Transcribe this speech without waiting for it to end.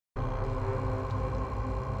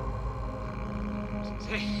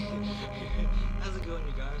Hey, how's it going,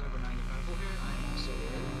 you guys? Number 95 over here. I am so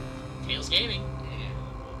good. Tails Gaming. And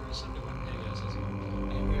welcome to Sunday one. Hey guys, how's it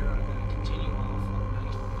going? And we are going to continue off on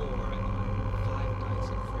 94 on Five Nights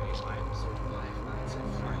at Freddy's. I am so Five Nights at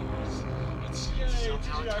Freddy's. It's somehow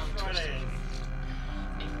tongue twisted.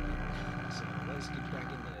 So let's get back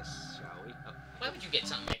into this, shall we? Oh, Why would you get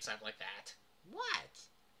something mixed up like that? what?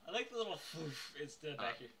 I like the little floof instead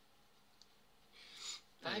back here.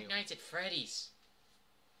 Five Nights at Freddy's.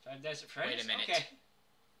 Five Nights at Freddy's? Wait a minute. Okay.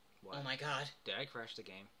 What? Oh my god. Did I crash the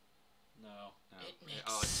game? No. No. It makes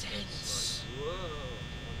Oh, sense. Whoa.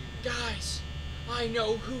 Guys, I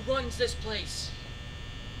know who runs this place.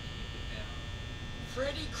 Keep it down.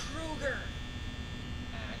 Freddy Kruegar.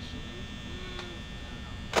 Actually,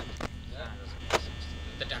 I don't know. that Doesn't make sense to me.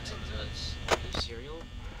 The ducks on the nose. Cereal?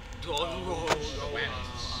 Oh, wow.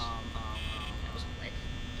 That was quick.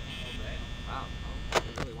 Wow. I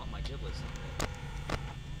really want my giblets on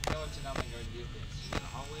there. Go into nothing or you In the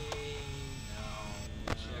hallway.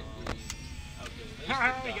 No. Check the. Okay.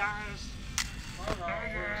 Hi guys! Hi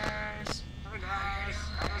guys!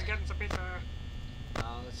 I was getting some pizza.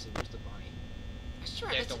 Let's see, where's the bunny? Sure,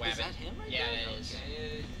 There's the is wabbit. that him right Yeah, there? it is.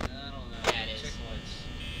 Okay. I don't know. Yeah, it is. Check lights.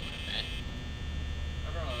 Bet.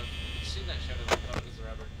 I don't know. I've seen that shadow. I thought it was the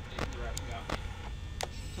rabbit. The rabbit got me.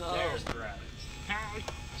 Oh. There's the rabbit. Hi!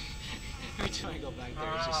 Every time I go back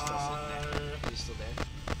there, he's just still sitting there. He's still there.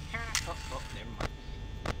 Oh, never mind.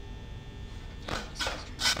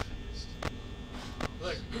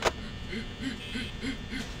 Look.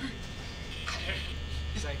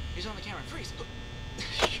 He's like, he's on the camera, freeze!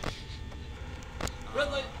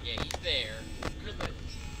 Red light. Yeah, he's there. Red light.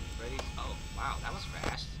 Ready? Oh, wow, that was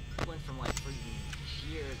fast. It went from like freaking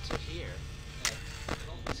here to here.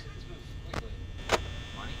 Let's move quickly.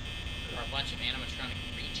 Money? There are a bunch of animatronic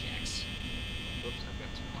rejects. Oops, I've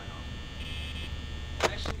got some light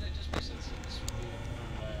off. Actually, that just makes sense. This would be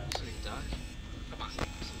run by Is it a duck? Come on. Is it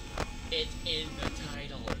a duck? It's in the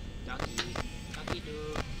title. Ducky. Ducky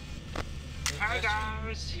doo. Hi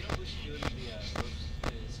guys! You know what we should do in the ghost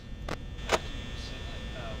is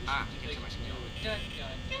you can turn my screen on. Dun,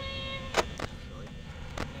 Really?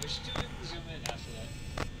 we should do it zoom in after that.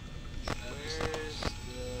 Where's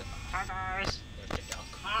the... Hi guys! There's the duck.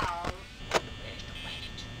 How? There's the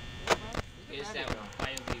rabbit. Is that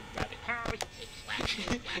wildly rabbit? It's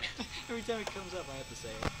wacky. Every time it comes up, I have to say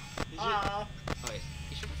it. Is it... Ah! Oh wait,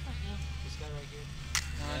 you sure that's not him? This guy right here?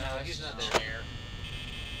 No, he's not there.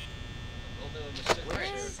 Although the We're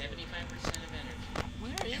Where? at 75% of energy. Where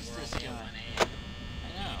And is we're this only guy? at 1 a.m. I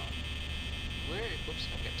know. Where... Whoops,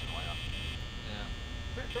 I've got to turn the light off. Yeah.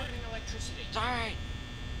 We're burning electricity. It's alright!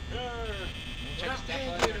 We're not paying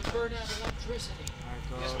you to burn out electricity.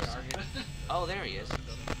 Guess Argos. what? Oh, there he is.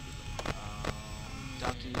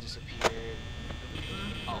 Ducky disappeared.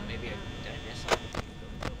 Oh, maybe did I miss something?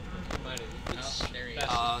 Might have. Oh, there he is.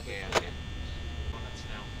 Oh, okay, okay. Moments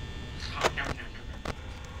now.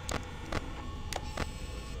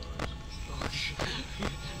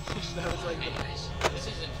 That was like Hey the... guys, this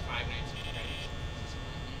isn't Five Nights at Freddy's. This is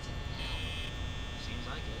Five Nights at Hell. Seems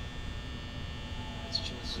like it. It's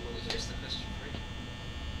just... Here's the question for you.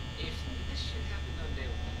 If this shit happened on day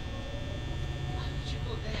one, why would you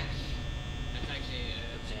go back? That's actually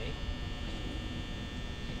A day?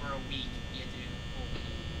 for a week. You have to do a full week.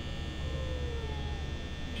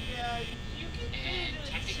 Yeah, you can And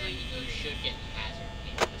technically, you should get hazard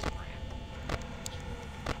pay for this crap.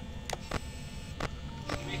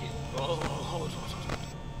 make it. Oh,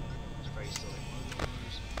 it's very silly.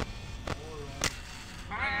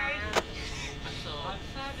 Hi! I'm so I'm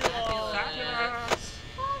fabulous!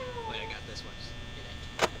 Wait, I got this one.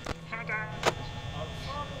 Hi guys! I'm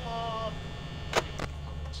fabulous!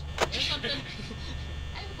 There's something.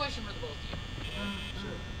 I have a question for the both of you.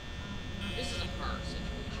 Sure. This is a car situation.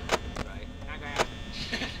 Right.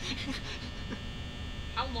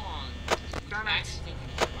 How long Max do you think you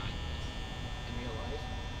can survive In real life?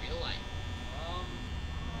 real life?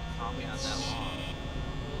 Probably not that long.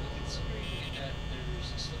 Well, considering that there's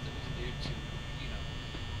stuff that we can do to, you know,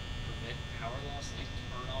 prevent power loss, like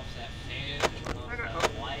turn off that fan, turn off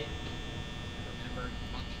that light. Remember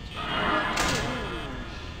functions.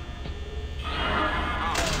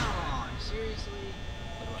 Oh, come on. Seriously?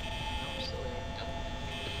 What do I... No, I'm still there.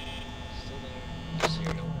 Still there.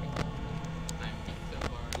 Cereal. I'm so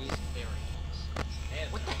far very close. And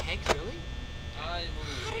What the heck, really? I will.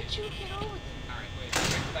 How did you get over there? Alright, Wait,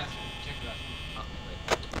 check the bathroom. Check the bathroom. Oh, wait.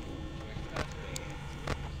 Check the bathroom.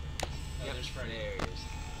 Oh, Yep, there's Freddy. there he is.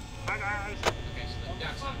 Hi guys! okay, so the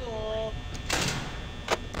duck's not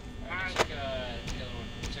Alright, check the other one.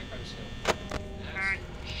 Check by the scope.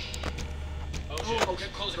 Oh shit. Oh,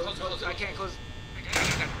 can't close. Did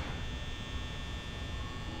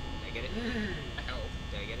I get it? No.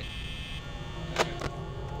 Did I get it?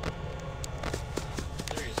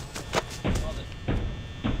 There he is. Well done.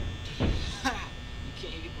 You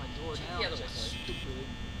can't hit my door Check now. the other That's one, stupid.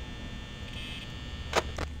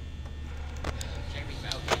 Check me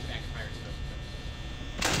out. Backfires.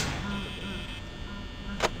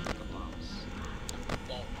 The bombs.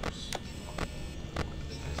 Balls.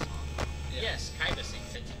 This song. Yeah. Yes, kinda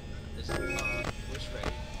sings it. This is which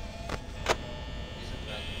Freddy? He's in the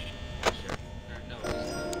bathroom. Sure. Or, no,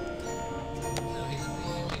 he's in the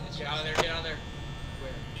Get out of there, get out of there.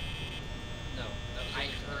 Where? No, that was I in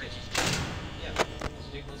the heard it. kitchen. Yeah, this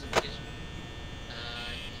dude was in the kitchen. He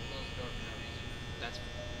closed the door for no reason. That's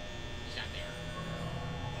He's not there.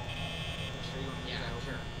 sure you want to Yeah, that over.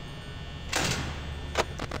 sure.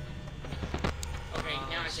 Okay,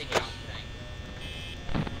 now I say get off the thing.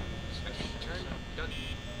 Okay, turn. Done.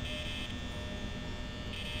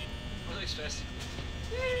 What are they fast?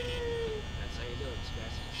 That's how you do it.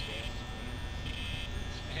 Spaz.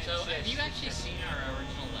 So, have you actually seen our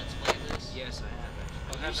original Let's Play of this? Yes, I have actually.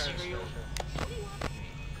 Oh, Are you have serial? What do you want from me?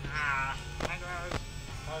 Ah, hi guys.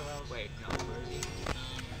 Hi guys. Wait, no, where is he?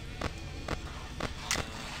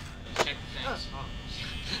 Check the things. Oh.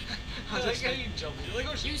 I like how you jumped. You're like,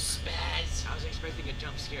 oh, You spaz! I was expecting a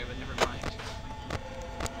jump scare, but never mind.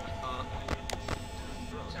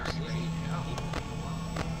 Sorry, Sleepy. Freddy. Oh.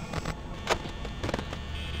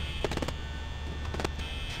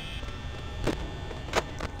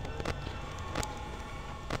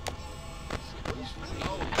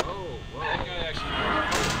 Oh, whoa, whoa. that guy actually.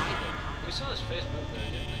 We saw his face move there,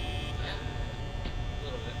 didn't we? Yeah. A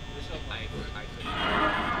little bit. We saw I couldn't.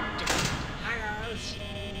 Hi guys!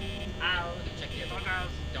 Ow! Check the other one.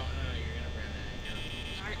 Don't, no, you're gonna burn that.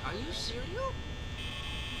 Are you serial?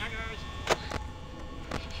 Hi guys!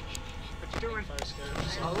 What you doing? fire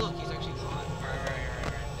scares. Oh look, he's actually gone. Alright.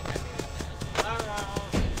 Hello.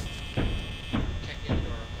 Check the other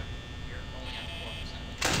door real quick. You're only at 4%.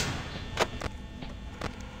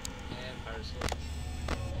 And fire scares.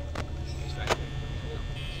 He's back there.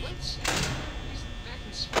 Let's. He's back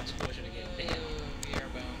in sports collision again. Damn. We are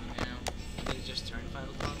bound now. Did it just turn 5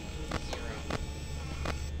 o'clock? 0.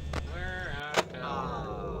 Where have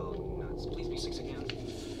Oh, nuts. Please be 6 again.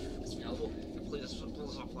 No. Please, let's pull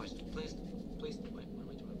this off, please. Please, please. Wait, what am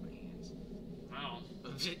I doing with my hands? Wow.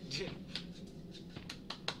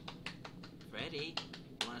 Freddy,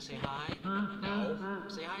 you wanna say hi? No.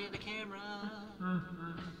 Say hi to the camera.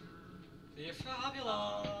 You're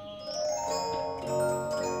fabulous.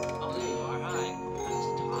 Oh, there you are. Hi. I'm just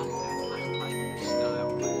talking. I'm like style,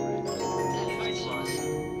 my friend. That's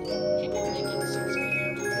awesome. Can you make it 6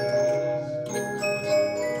 p.m.?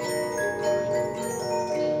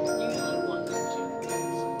 You want to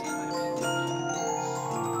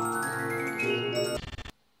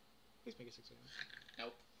please make it 6 a.m.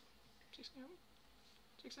 Nope. 6 a.m.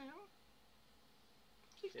 6 a.m.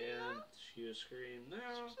 6 And a.m. you scream now. 6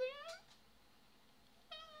 a.m.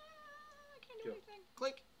 I can't do Go. anything.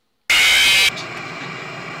 Click.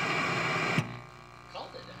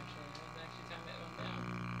 Called it, actually. It was actually time it went down.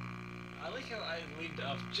 I like how I leaned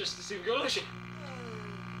up just to see him go. Oh shit.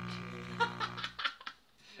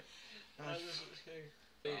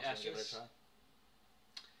 They asked you this.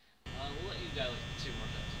 We'll let you die like 2 more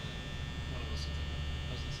times. And then one of us will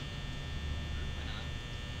listen. Why not?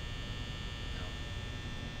 No.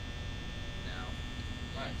 No.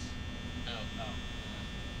 What? Oh. Oh.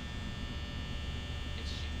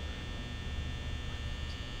 It's shit.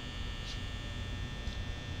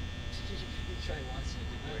 You try once and it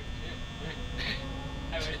didn't work.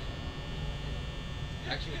 I would.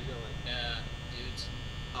 Actually, go like. Dudes.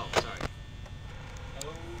 Oh, sorry.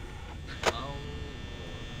 Oh. Oh.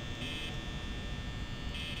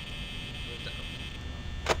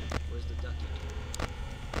 Where's the ducky?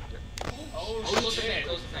 Oh, Close the shit. thing,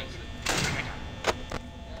 close the thing.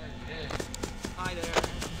 Hi there.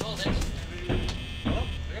 Hold it. Oh, I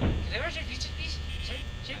don't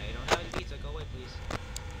have any pizza. Go away, please.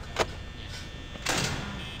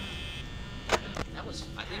 That was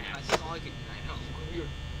I think all I could. I know. We were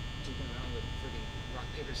joking around with freaking rock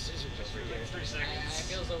paper scissors just for over like here. 3 I seconds.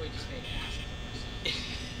 feel as though we just made ass of ourselves.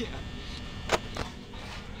 Yeah.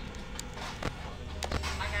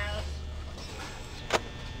 Hi guys.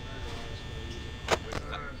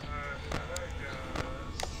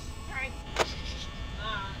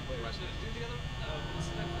 Wait, Watch Russ. it. Do the other. What's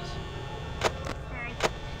the next? I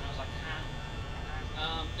was like, no,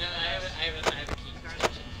 I have a key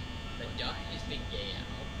question. The duck is the gay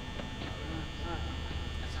owl.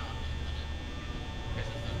 That's how I'm doing it. Because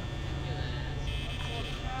it's the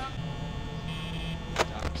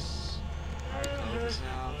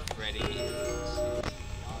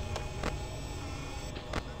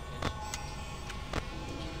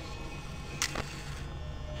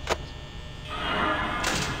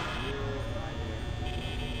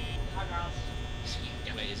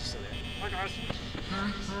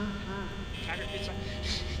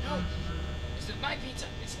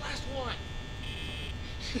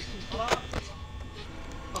Oh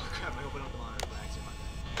crap, I opened up the monitor by accident, my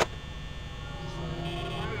bad.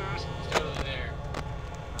 Let's go there.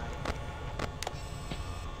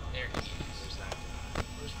 There he is. Where's that guy?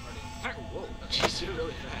 Where's Freddy? Whoa, jeez, you're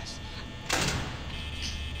really fast.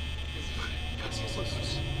 God, he's so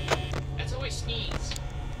close. That's always sneeze.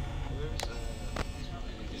 Where's, He's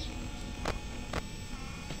probably in the kitchen.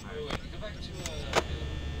 Alright, Wait, go back to,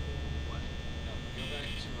 what? no, go back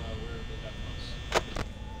to, where the duck was.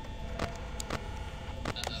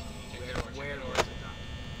 Uh-oh. Where is the duck?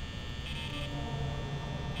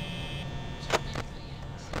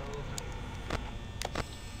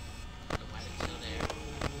 The wedding's still there.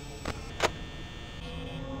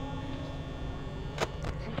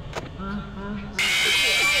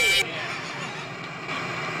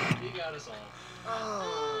 He got us all.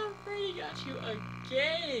 Oh, Freddy got you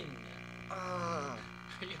again. Are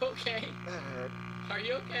you okay? That hurt. Are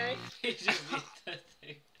you okay? He just beat that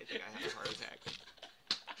thing. I think I have a heart attack.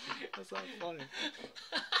 That's not funny.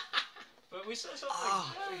 But we saw something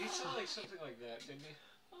like, he said like something like that, didn't he?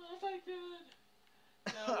 Oh my god.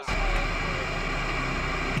 That was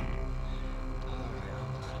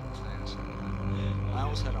I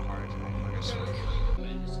almost had a heart attack. Like I swear.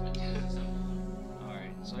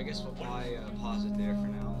 Alright, so I guess we'll probably pause it there for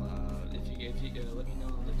now. If you let me know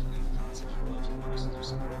in the comments if you want us to do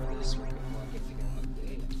some more of this, we could get together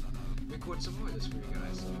and record some more of this for you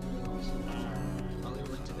guys. So